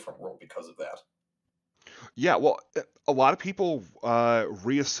a different world because of that. Yeah, well, a lot of people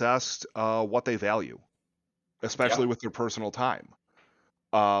reassessed what they value, especially with their personal time.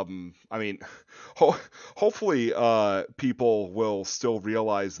 I mean, hopefully people will still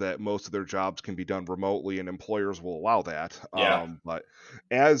realize that most of their jobs can be done remotely and employers will allow that. Yeah. But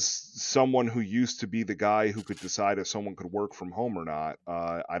as someone who used to be the guy who could decide if someone could work from home or not,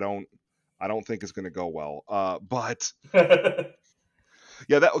 I don't think it's going to go well. But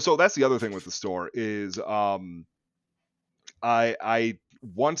yeah, so that's the other thing with the store is I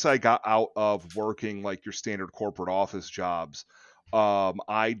once I got out of working like your standard corporate office jobs,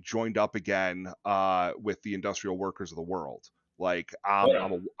 I joined up again with the industrial workers of the world. Like I'm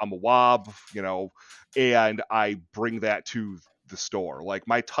a WOB, and I bring that to the store. Like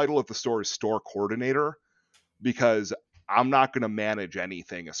my title at the store is store coordinator because I'm not going to manage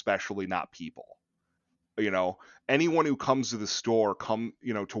anything, especially not people. Anyone who comes to the store,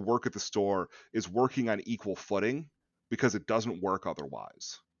 to work at the store is working on equal footing because it doesn't work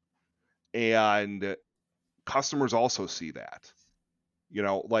otherwise. And customers also see that.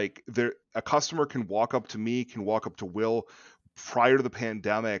 A customer can walk up to me, can walk up to Will. Prior to the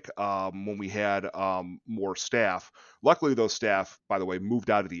pandemic, when we had more staff, luckily those staff, by the way,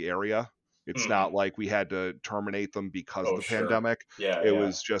 moved out of the area. It's not like we had to terminate them because of the pandemic. It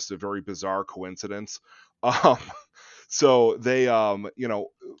was just a very bizarre coincidence. So they, a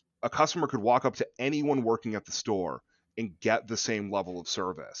customer could walk up to anyone working at the store and get the same level of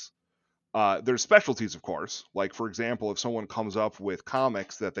service. There's specialties, of course. Like, for example, if someone comes up with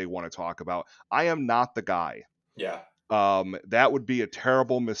comics that they want to talk about, I am not the guy. Yeah. That would be a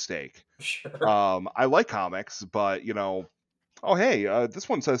terrible mistake. Sure. I like comics, but oh hey, this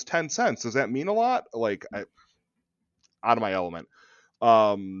one says 10 cents. Does that mean a lot? Like, out of my element.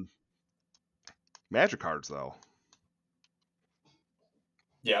 Magic cards, though.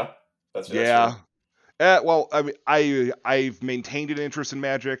 Yeah. That's well, I mean, I've maintained an interest in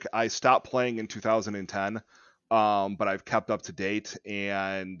Magic. I stopped playing in 2010, but I've kept up to date,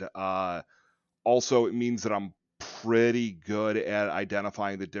 and also it means that I'm pretty good at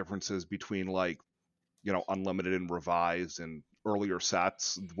identifying the differences between unlimited and revised and earlier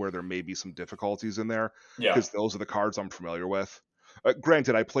sets where there may be some difficulties in there. Yeah. Because those are the cards I'm familiar with.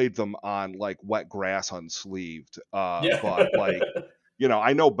 Granted, I played them on wet grass unsleeved, but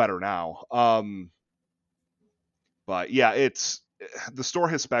I know better now. But yeah, the store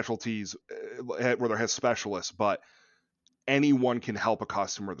has specialties where there has specialists, but anyone can help a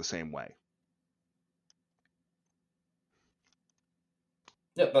customer the same way.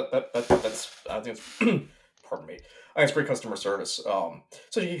 Yeah, that's I think it's pardon me. I think it's great customer service. So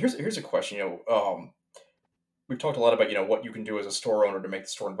here's a question. We've talked a lot about what you can do as a store owner to make the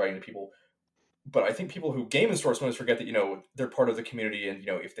store inviting to people. But I think people who game in stores sometimes forget that they're part of the community, and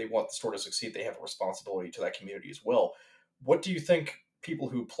if they want the store to succeed, they have a responsibility to that community as well. What do you think people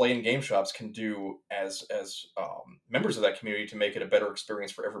who play in game shops can do as members of that community to make it a better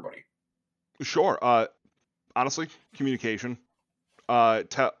experience for everybody? Sure. Honestly, communication.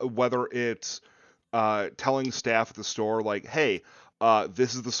 Whether it's telling staff at the store like, hey,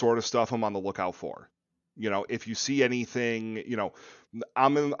 this is the sort of stuff I'm on the lookout for. If you see anything,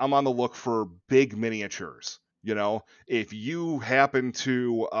 I'm on the look for big miniatures. If you happen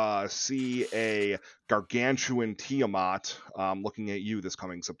to see a gargantuan Tiamat, looking at you this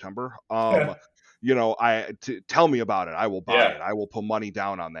coming September, tell me about it. I will buy it. I will put money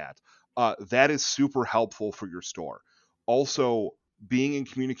down on that. That is super helpful for your store. Also, being in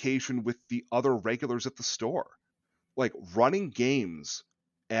communication with the other regulars at the store. like running games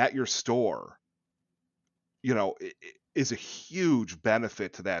at your store, is a huge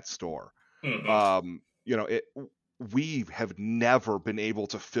benefit to that store. Mm-hmm. We have never been able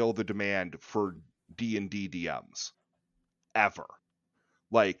to fill the demand for D&D DMs ever.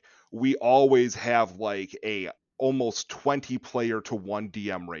 Like, we always have like a almost 20 player to 1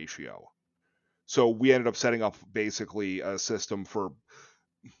 DM ratio. So we ended up setting up basically a system for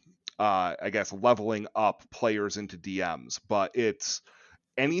I guess leveling up players into DMs, but it's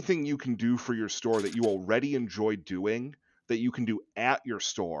anything you can do for your store that you already enjoy doing that you can do at your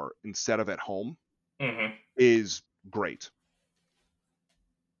store instead of at home Mm-hmm. is great.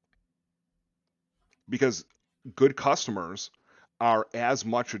 Because good customers are as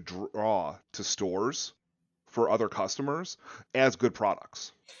much a draw to stores for other customers as good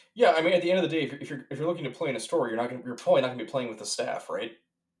products. Yeah, I mean, at the end of the day, if you're looking to play in a store, you're probably not gonna be playing with the staff, right?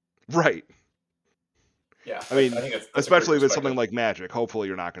 Right. Yeah, I I mean, think that's a great especially if it's something perspective. like Magic, hopefully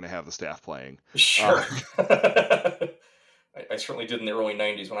you're not going to have the staff playing. Sure. I certainly did in the early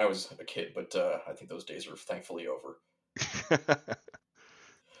 '90s when I was a kid, but I think those days are thankfully over.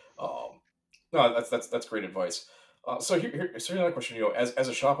 Um, no, that's great advice. So here's another question. As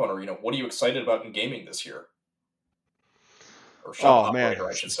a shop owner, what are you excited about in gaming this year, or shop Oh man, operator,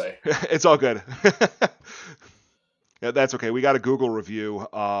 I should say? it's all good. Yeah, that's okay. We got a Google review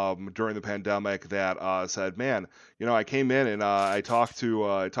during the pandemic that said, "Man, I came in and I talked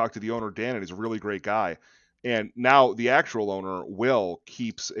to the owner Dan, and he's a really great guy." And now the actual owner, Will,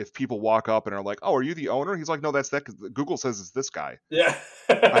 keeps if people walk up and are like, "Oh, are you the owner?" He's like, "No, that's that." 'Cause Google says it's this guy. Yeah.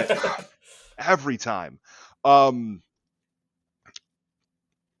 I, every time. Um,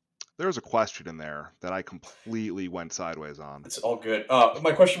 there's a question in there that I completely went sideways on. It's all good.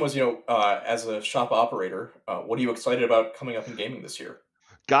 My question was, as a shop operator, what are you excited about coming up in gaming this year?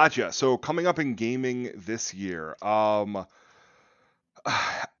 Gotcha. So coming up in gaming this year, I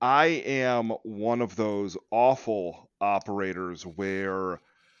am one of those awful operators where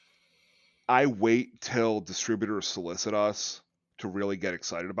I wait till distributors solicit us to really get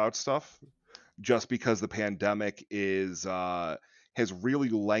excited about stuff, just because the pandemic has really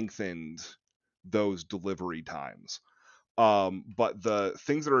lengthened those delivery times. But the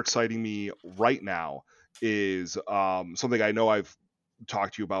things that are exciting me right now is something I know I've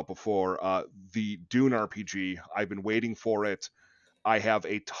talked to you about before. The Dune RPG. I've been waiting for it. I have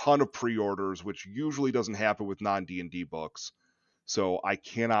a ton of pre-orders, which usually doesn't happen with non-D&D books. So I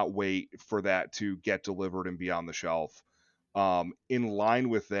cannot wait for that to get delivered and be on the shelf. In line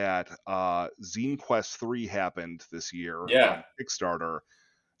with that, Zine Quest 3 happened this year Yeah. on Kickstarter,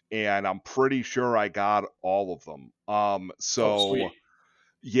 and I'm pretty sure I got all of them. Oh, So sweet.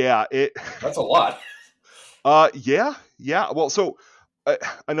 yeah, That's a lot. yeah. Well, so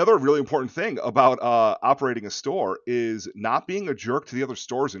another really important thing about operating a store is not being a jerk to the other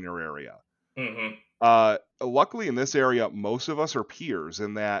stores in your area. Hmm. Luckily in this area, most of us are peers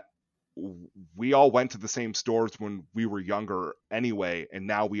in that we all went to the same stores when we were younger anyway, and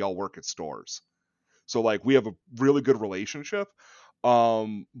now we all work at stores. So like we have a really good relationship.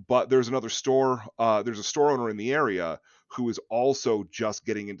 But there's there's a store owner in the area who is also just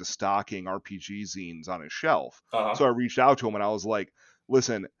getting into stocking RPG zines on his shelf. Uh-huh. So I reached out to him and I was like,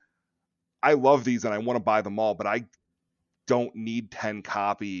 listen, I love these and I want to buy them all, but I don't need 10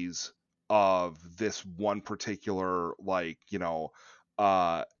 copies of this one particular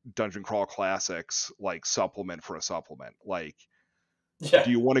Dungeon Crawl Classics like supplement for a supplement. Like, Yeah.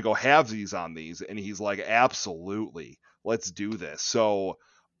 do you want to go halvesies on these? And he's like, absolutely, let's do this. So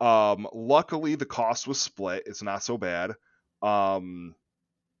luckily the cost was split. It's not so bad.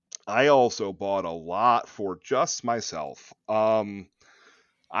 I also bought a lot for just myself.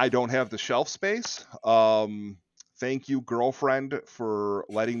 I don't have the shelf space. Thank you, girlfriend, for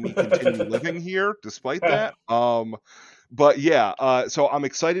letting me continue living here despite that. But yeah, so I'm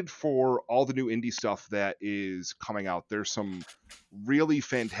excited for all the new indie stuff that is coming out. There's some really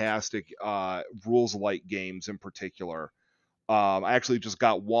fantastic rules light games in particular. I actually just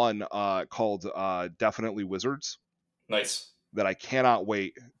got one called Definitely Wizards Nice. that I cannot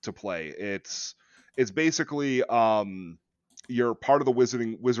wait to play. It's basically you're part of the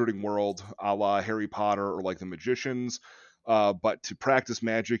wizarding world, a la Harry Potter or like the magicians. But to practice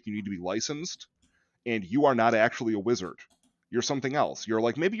magic, you need to be licensed, and you are not actually a wizard. You're something else. You're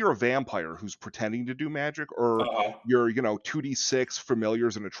like maybe you're a vampire who's pretending to do magic, or Uh-huh. you're 2d6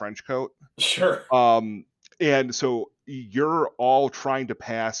 familiars in a trench coat. Sure. And so you're all trying to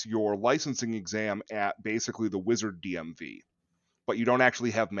pass your licensing exam at basically the wizard DMV, but you don't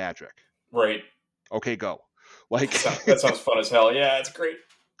actually have magic. Right. Okay, go. Like That sounds fun as hell. Yeah, it's great.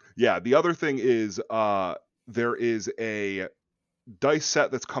 yeah, the other thing is there is a dice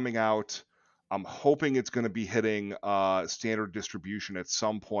set that's coming out. I'm hoping it's going to be hitting standard distribution at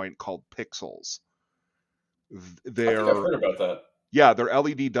some point, called Pixels. I think I've They're heard about that. Yeah, they're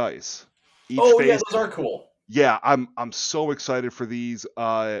LED dice. Each Oh yeah, face. those are cool. Yeah, I'm so excited for these.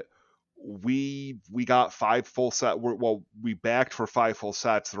 We got 5 full set. We backed for 5 full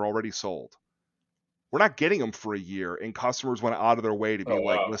sets. They're already sold. We're not getting them for a year, and customers went out of their way to be Oh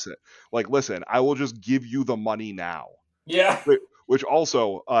wow. listen, I will just give you the money now. Yeah. Which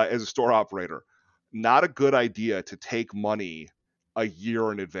also, as a store operator, not a good idea to take money a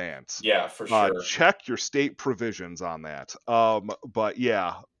year in advance. Yeah, for sure. Check your state provisions on that. But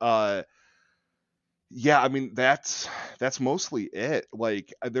yeah, yeah, I mean that's mostly it.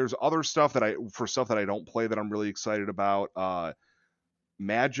 Like, there's other stuff that I don't play that I'm really excited about.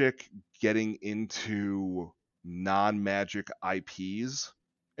 Magic getting into non-Magic IPs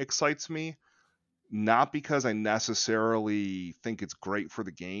excites me, not because I necessarily think it's great for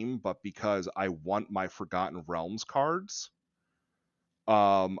the game, but because I want my Forgotten Realms cards.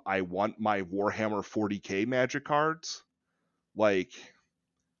 I want my Warhammer 40K Magic cards. Like,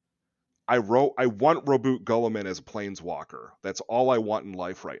 I want Roboute Guilliman as a planeswalker. That's all I want in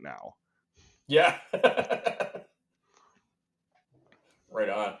life right now. Yeah. Right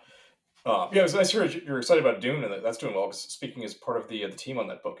on. Yeah, it was nice to hear you're excited about Dune, and that's doing well. Because speaking as part of the team on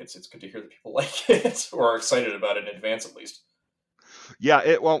that book, it's good to hear that people like it or are excited about it in advance, at least. Yeah,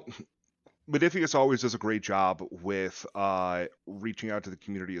 Modiphius always does a great job with reaching out to the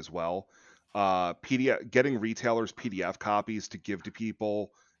community as well. Getting retailers PDF copies to give to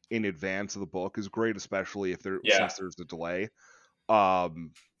people in advance of the book is great, especially since there's a delay.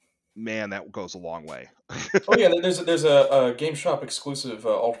 Man, that goes a long way. Oh yeah, there's a Game Shop exclusive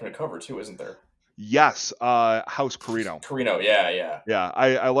alternate cover too, isn't there? Yes, House Carino. Carino, yeah. Yeah,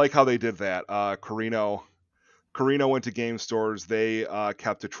 I like how they did that. Carino went to game stores. They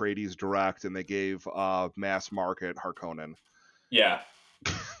kept Atreides direct, and they gave mass market Harkonnen. Yeah.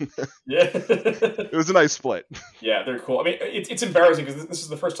 Yeah. It was a nice split. Yeah, they're cool. I mean, it's embarrassing because this is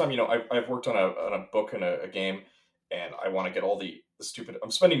the first time I've worked on a book and a game, and I want to get all the stupid. I'm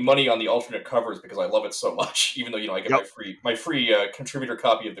spending money on the alternate covers because I love it so much. Even though I get my free contributor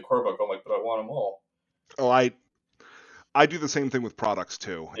copy of the core book, I'm like, but I want them all. Oh, I do the same thing with products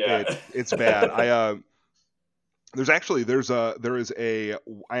too. Yeah. It's bad. I I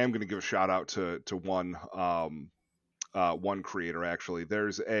am going to give a shout out to one creator. Actually,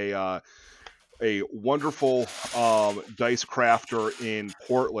 there's a wonderful dice crafter in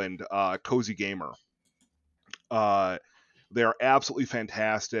Portland, Cozy Gamer. They're absolutely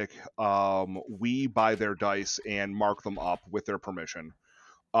fantastic. We buy their dice and mark them up with their permission.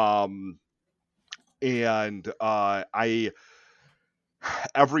 And I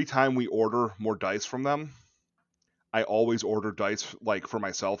every time we order more dice from them, I always order dice like for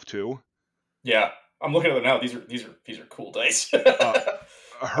myself too. Yeah, I'm looking at them now. These are cool dice. I'm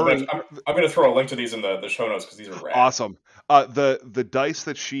going to throw a link to these in the show notes because these are rad. Awesome. The dice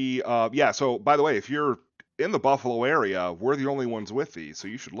that she so by the way, if you're in the Buffalo area, we're the only ones with these, so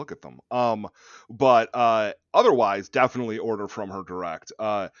you should look at them. But otherwise, definitely order from her direct.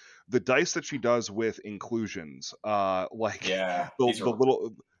 The dice that she does with inclusions, like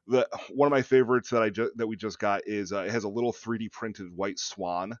one of my favorites that we just got is it has a little 3D printed white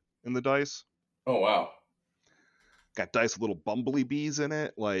swan in the dice. Oh wow! Got dice with little bumblebees in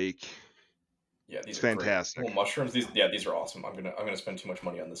it, like. Yeah, these are fantastic. Little mushrooms. These are awesome. I'm gonna spend too much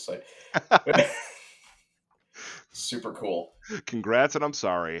money on this site. Super cool. Congrats, and I'm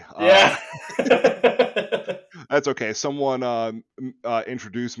sorry. Yeah. That's okay. Someone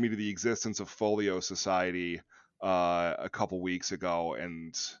introduced me to the existence of Folio Society a couple weeks ago,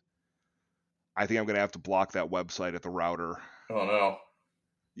 and I think I'm going to have to block that website at the router. Oh, no.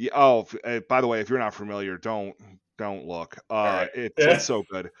 Yeah. Oh, by the way, if you're not familiar, don't look. Right. It's so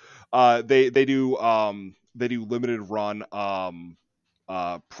good. They do limited run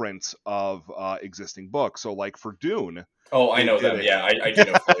prints of existing books. So like for Dune. Oh, I know them. Yeah, I do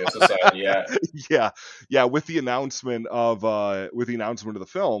know Folio Society. Yeah. Yeah. With the announcement of the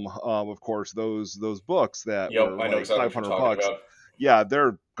film, of course, those books that were I know like exactly $500. About. Yeah,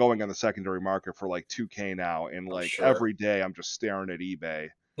 they're going on the secondary market for like $2,000 now, and like every day I'm just staring at eBay.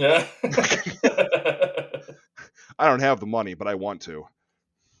 Yeah. I don't have the money, but I want to.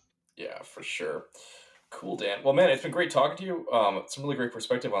 Yeah, for sure. Cool, Dan. Well, man, it's been great talking to you. Some really great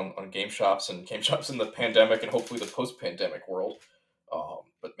perspective on game shops and game shops in the pandemic and hopefully the post-pandemic world.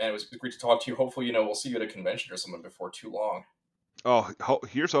 But man, it was great to talk to you. Hopefully, we'll see you at a convention or something before too long. Oh,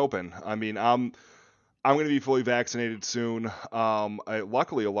 here's hoping. I mean, I'm going to be fully vaccinated soon.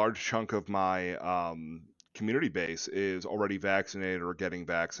 Luckily, a large chunk of my community base is already vaccinated or getting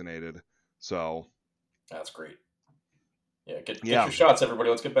vaccinated. So that's great. Yeah, get your shots, everybody.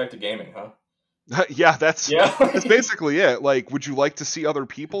 Let's get back to gaming, huh? Yeah, that's basically it. Like, would you like to see other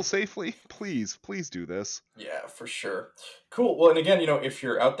people safely? Please do this. Yeah, for sure. Cool. Well, and again, if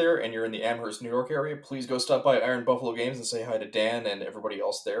you're out there and you're in the Amherst, New York area, please go stop by Iron Buffalo Games and say hi to Dan and everybody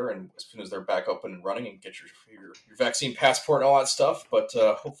else there. And as soon as they're back up and running, and get your vaccine passport and all that stuff. But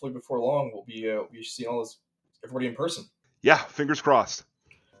hopefully before long, we'll be seeing everybody in person. Yeah, fingers crossed.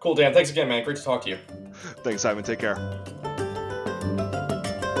 Cool, Dan. Thanks again, man. Great to talk to you. Thanks, Simon. Take care.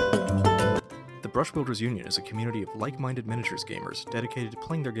 The Brush Builders Union is a community of like-minded miniatures gamers dedicated to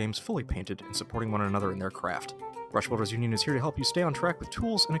playing their games fully painted and supporting one another in their craft. Brush Builders Union is here to help you stay on track with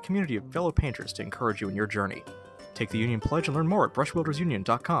tools and a community of fellow painters to encourage you in your journey. Take the Union Pledge and learn more at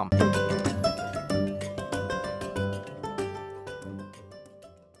brushbuildersunion.com.